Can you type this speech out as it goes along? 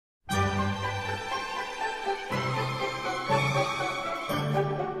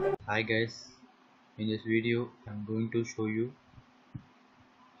Hi guys, in this video I'm going to show you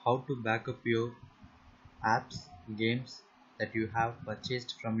how to back up your apps, games that you have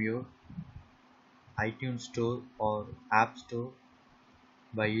purchased from your iTunes store or App Store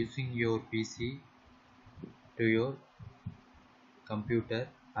by using your PC to your computer,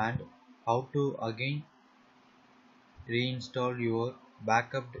 and how to again reinstall your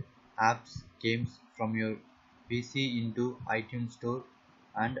backup apps, games from your PC into iTunes store,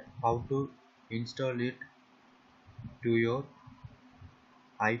 and how to install it to your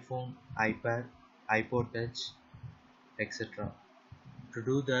iPhone, iPad, iPod Touch, etc. To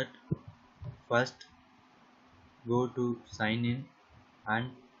do that, first go to sign in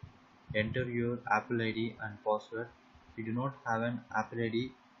and enter your Apple ID and password. If you do not have an Apple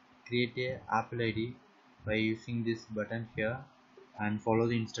ID, create a Apple ID by using this button here and follow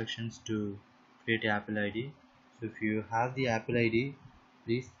the instructions to create a Apple ID. So if you have the Apple ID,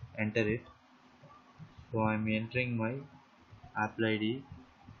 please enter it. So I am entering my Apple ID.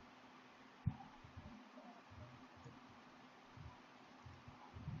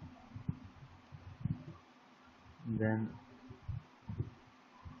 Then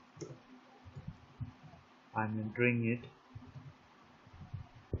I'm entering it.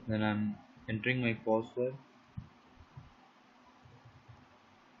 Then I'm entering my password.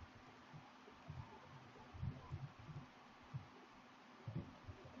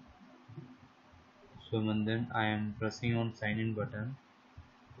 So and then I am pressing on sign in button.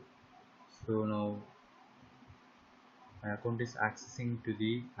 So now my account is accessing to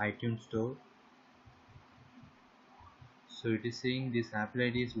the iTunes store. So it is saying this Apple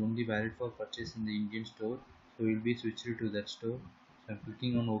ID is only valid for purchase in the Indian store. So we'll be switched to that store. So I'm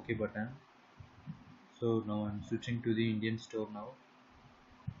clicking on OK button. So now I'm switching to the Indian store now.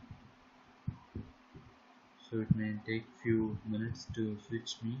 So it may take few minutes to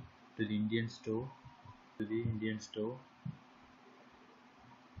switch me to the Indian store.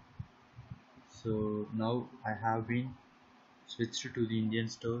 So now I have been switched to the Indian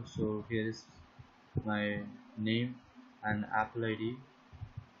store. So here is my name and Apple ID.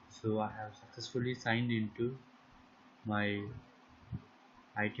 So I have successfully signed into my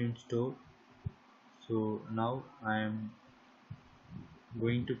iTunes store. So now I am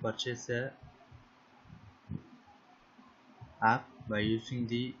going to purchase a app by using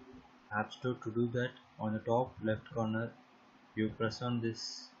the App Store. To do that, on the top left corner you press on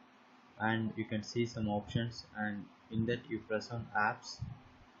this and you can see some options, and in that you press on apps,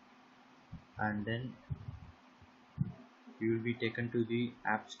 and then you will be taken to the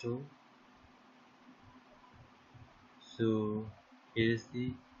App Store. So here is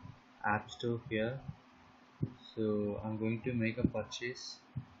the App Store here. So I'm going to make a purchase.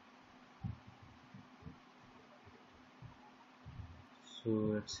 So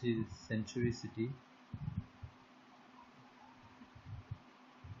let's see this Century City.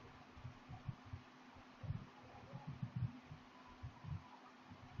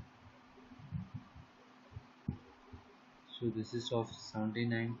 So this is of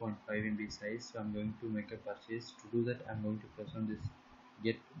 79.5 MB size. So I'm going to make a purchase. To do that, I'm going to press on this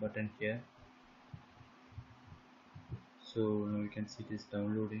get button here. So now you can see it is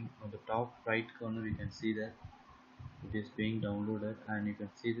downloading. On the top right corner you can see that it is being downloaded, and you can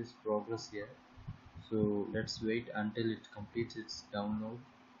see this progress here. So let's wait until it completes its download.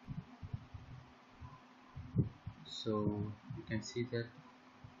 So you can see that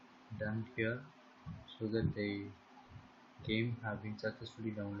done here, so that the game have been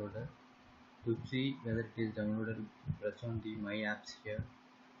successfully downloaded. To see whether it is downloaded, press on the my apps here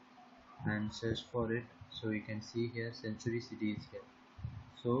and search for it. So you can see here Century City is here.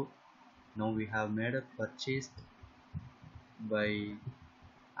 So now we have made a purchase by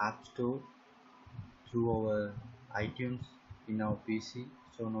App Store through our iTunes in our PC.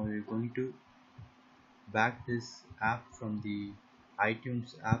 So now we are going to back this app from the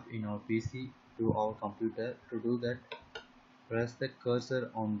iTunes app in our PC to our computer. To do that, press the cursor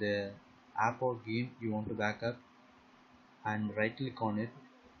on the app or game you want to back up and right click on it.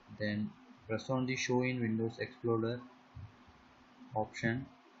 Then press on the show in Windows Explorer option,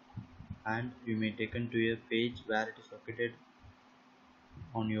 and you may taken to a page where it is located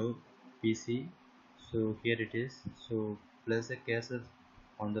on your PC. So here it is. So place a cursor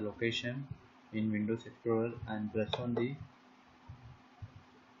on the location in Windows Explorer and press on the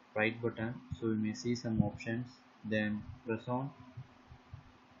right button. So you may see some options. Then press on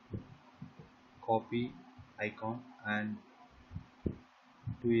copy icon, and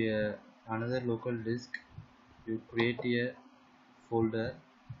to another local disk you create a folder,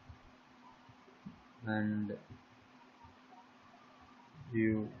 and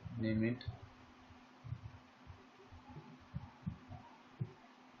you name it,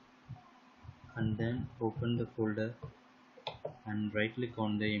 and then open the folder and right click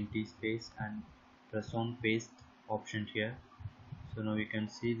on the empty space and press on paste option here. So now you can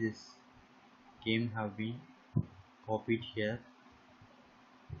see this game have been copied here.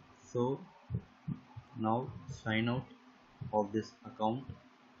 So now sign out of this account.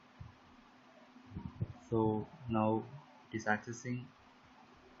 So now it is accessing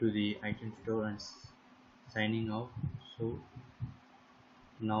to the item store and signing out. So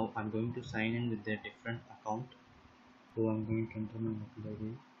now I'm going to sign in with a different account. So I'm going to enter my Apple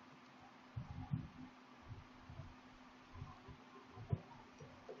ID.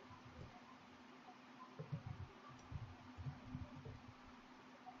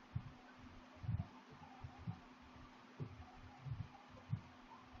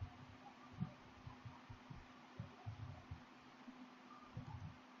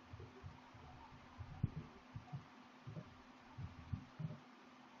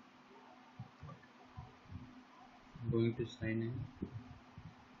 I'm going to sign in.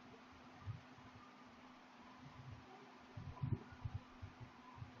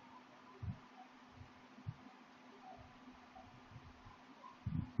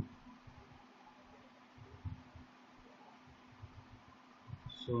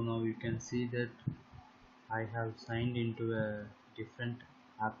 So now you can see that I have signed into a different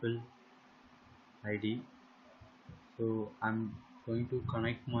Apple ID. So I'm going to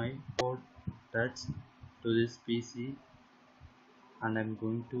connect my iPod Touch to this PC and I'm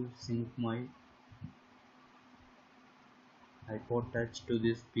going to sync my iPod Touch to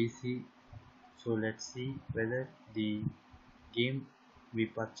this PC. So let's see whether the game we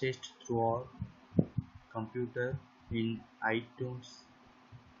purchased through our computer in iTunes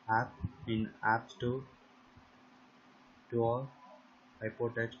app in App Store to our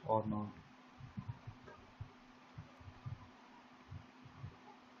iPod Touch or not.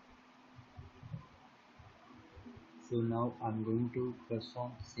 So now I'm going to press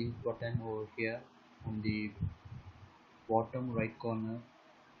on sync button over here on the bottom right corner.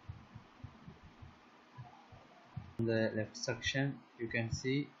 On the left section you can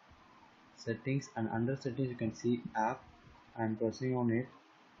see settings, and under settings you can see app. I'm pressing on it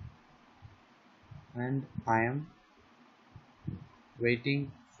and I am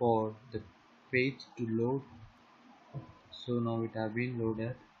waiting for the page to load. So now it has been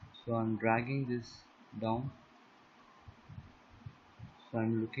loaded. So I'm dragging this down. So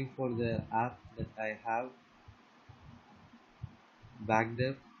I'm looking for the app that I have backed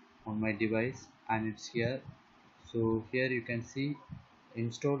up on my device and it's here. So here you can see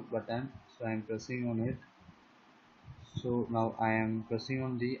install button. So I'm pressing on it. So now I am pressing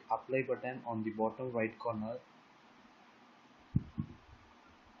on the apply button on the bottom right corner.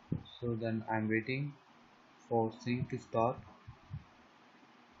 So then I'm waiting for sync to start.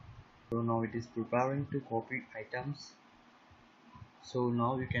 So now it is preparing to copy items. So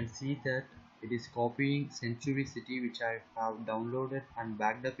now you can see that it is copying Century City, which I have downloaded and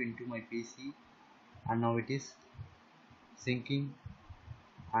backed up into my PC, and now it is syncing,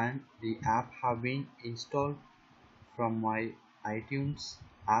 and the app have been installed from my iTunes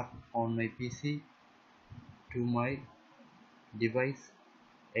app on my PC to my device.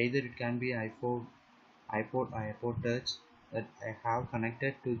 Either it can be iPhone, iPod or iPod Touch that I have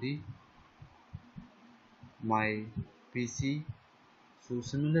connected to the my PC. So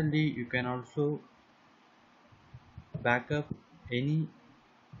similarly you can also back up any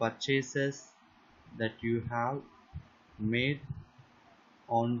purchases that you have made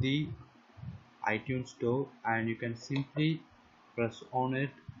on the iTunes store, and you can simply press on it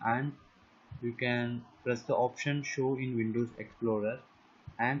and you can press the option show in Windows Explorer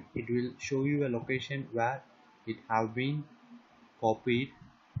and it will show you a location where it have been copied,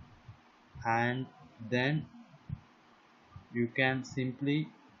 and then you can simply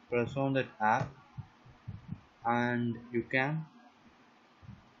press on that app and you can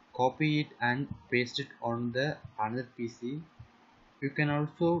copy it and paste it on the another PC. You can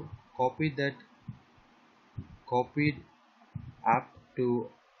also copy that copied app to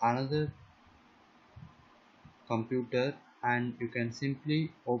another computer and you can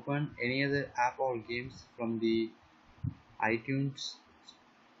simply open any other app or games from the iTunes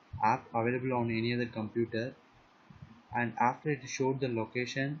app available on any other computer, and after it showed the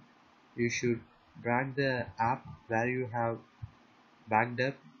location you should drag the app where you have backed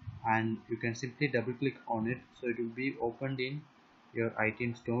up and you can simply double click on it, so it will be opened in your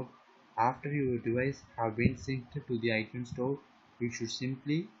iTunes store. After your device have been synced to the iTunes store, you should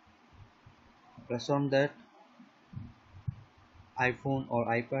simply press on that iPhone or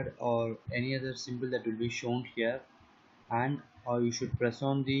iPad or any other symbol that will be shown here, and or you should press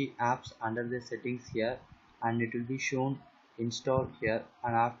on the apps under the settings here, and it will be shown install here,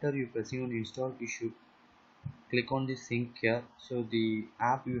 and after you pressing on install you should click on the sync here, so the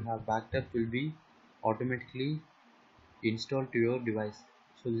app you have backed up will be automatically installed to your device.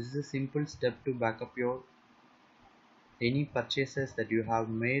 So this is a simple step to back up your any purchases that you have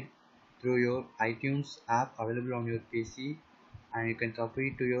made through your iTunes app available on your PC, and you can copy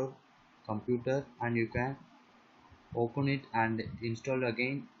it to your computer and you can open it and install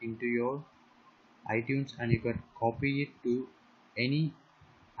again into your iTunes, and you can copy it to any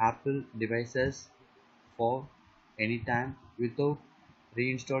Apple devices for any time without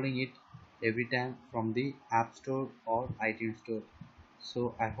reinstalling it every time from the App Store or iTunes Store.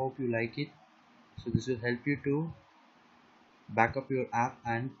 So I hope you like it. So this will help you to back up your app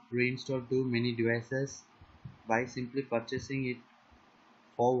and reinstall to many devices by simply purchasing it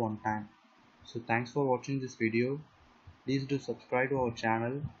for one time. So thanks for watching this video. Please do subscribe to our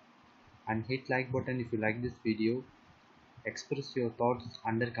channel and hit like button if you like this video. Express your thoughts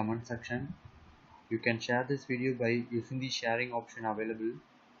under comment section. You can share this video by using the sharing option available,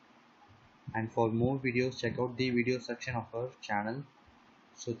 and for more videos check out the video section of our channel.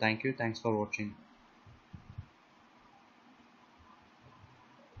 So thanks for watching.